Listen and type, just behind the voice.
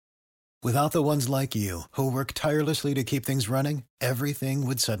Without the ones like you, who work tirelessly to keep things running, everything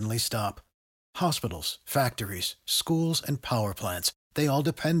would suddenly stop. Hospitals, factories, schools, and power plants, they all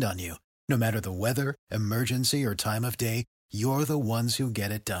depend on you. No matter the weather, emergency, or time of day, you're the ones who get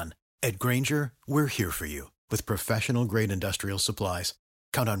it done. At Grainger, we're here for you with professional-grade industrial supplies.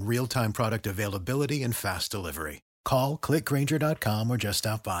 Count on real-time product availability and fast delivery. Call, clickgrainger.com, or just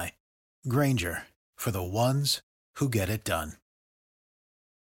stop by. Grainger, for the ones who get it done.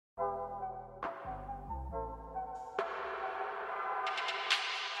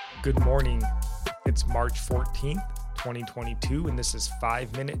 Good morning. It's March 14th, 2022, and this is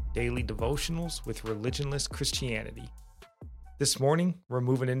 5-Minute Daily Devotionals with Religionless Christianity. This morning, we're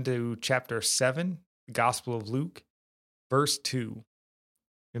moving into chapter 7, the Gospel of Luke, verse 2.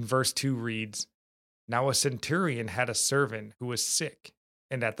 And verse 2 reads, "Now a centurion had a servant who was sick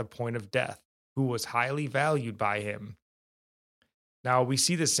and at the point of death, who was highly valued by him." Now, we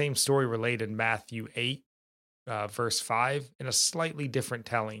see the same story related in Matthew 8, verse 5, in a slightly different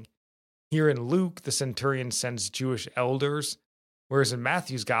telling. Here in Luke, the centurion sends Jewish elders, whereas in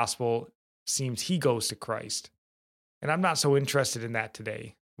Matthew's gospel, it seems he goes to Christ. And I'm not so interested in that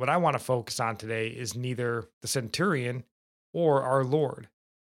today. What I want to focus on today is neither the centurion or our Lord.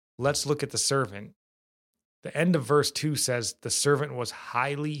 Let's look at the servant. The end of verse 2 says, "The servant was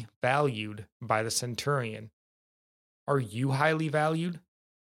highly valued by the centurion." Are you highly valued?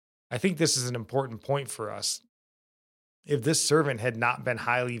 I think this is an important point for us. If this servant had not been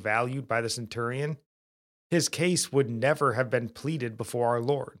highly valued by the centurion, his case would never have been pleaded before our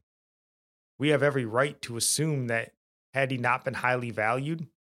Lord. We have every right to assume that had he not been highly valued,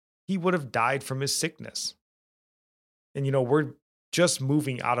 he would have died from his sickness. And we're just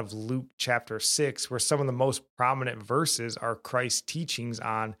moving out of Luke chapter 6, where some of the most prominent verses are Christ's teachings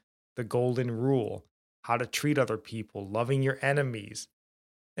on the golden rule, how to treat other people, loving your enemies.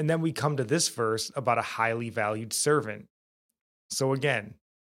 And then we come to this verse about a highly valued servant. So again,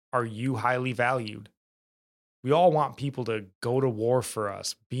 are you highly valued? We all want people to go to war for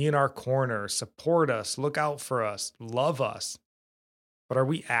us, be in our corner, support us, look out for us, love us. But are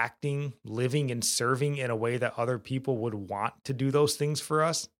we acting, living, and serving in a way that other people would want to do those things for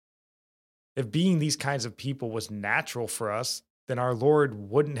us? If being these kinds of people was natural for us, then our Lord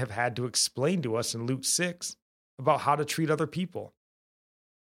wouldn't have had to explain to us in Luke 6 about how to treat other people.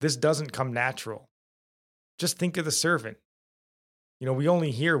 This doesn't come natural. Just think of the servant. We only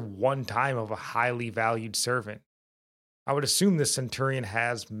hear one time of a highly valued servant. I would assume the centurion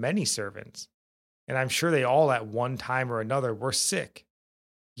has many servants, and I'm sure they all at one time or another were sick.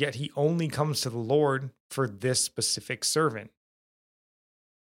 Yet he only comes to the Lord for this specific servant.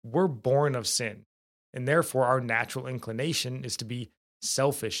 We're born of sin, and therefore our natural inclination is to be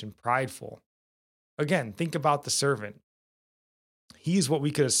selfish and prideful. Again, think about the servant. He is what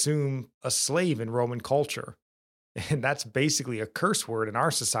we could assume a slave in Roman culture. And that's basically a curse word in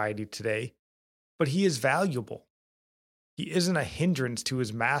our society today. But he is valuable. He isn't a hindrance to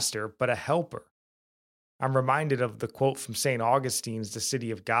his master, but a helper. I'm reminded of the quote from St. Augustine's The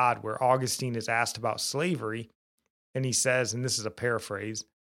City of God, where Augustine is asked about slavery. And he says, and this is a paraphrase,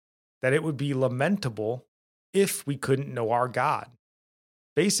 that it would be lamentable if we couldn't know our God.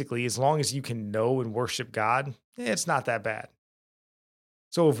 Basically, as long as you can know and worship God, it's not that bad.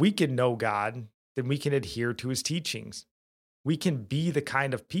 So if we can know God, then we can adhere to his teachings. We can be the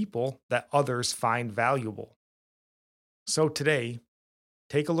kind of people that others find valuable. So today,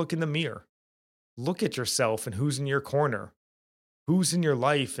 take a look in the mirror. Look at yourself and who's in your corner, who's in your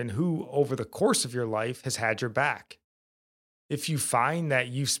life, and who, over the course of your life, has had your back. If you find that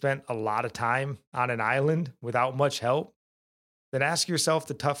you've spent a lot of time on an island without much help, then ask yourself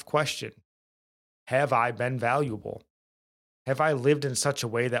the tough question: have I been valuable? Have I lived in such a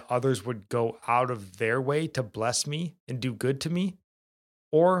way that others would go out of their way to bless me and do good to me?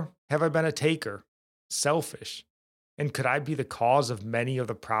 Or have I been a taker, selfish? And could I be the cause of many of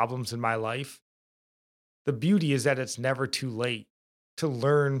the problems in my life? The beauty is that it's never too late to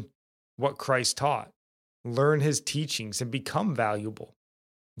learn what Christ taught, learn his teachings, and become valuable.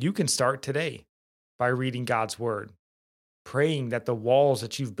 You can start today by reading God's word, praying that the walls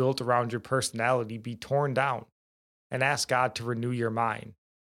that you've built around your personality be torn down, and ask God to renew your mind.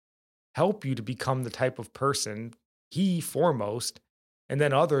 Help you to become the type of person he foremost, and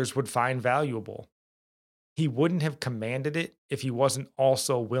then others would find valuable. He wouldn't have commanded it if he wasn't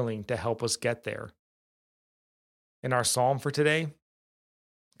also willing to help us get there. And our psalm for today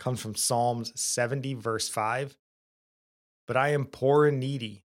comes from Psalms 70, verse 5. "But I am poor and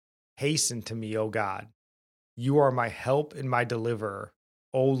needy. Hasten to me, O God. You are my help and my deliverer.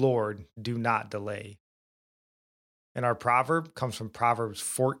 O Lord, do not delay." And our proverb comes from Proverbs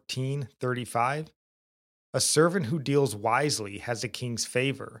 14:35. A servant who deals wisely has a king's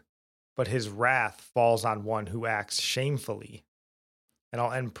favor, but his wrath falls on one who acts shamefully. And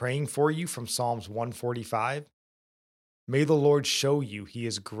I'll end praying for you from Psalms 145. May the Lord show you he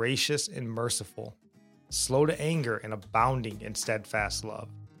is gracious and merciful, slow to anger and abounding in steadfast love.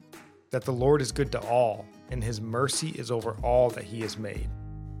 That the Lord is good to all, and his mercy is over all that he has made.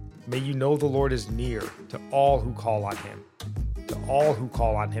 May you know the Lord is near to all who call on him, to all who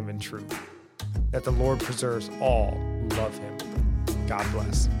call on him in truth. That the Lord preserves all who love him. God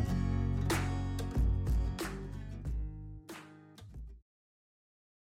bless.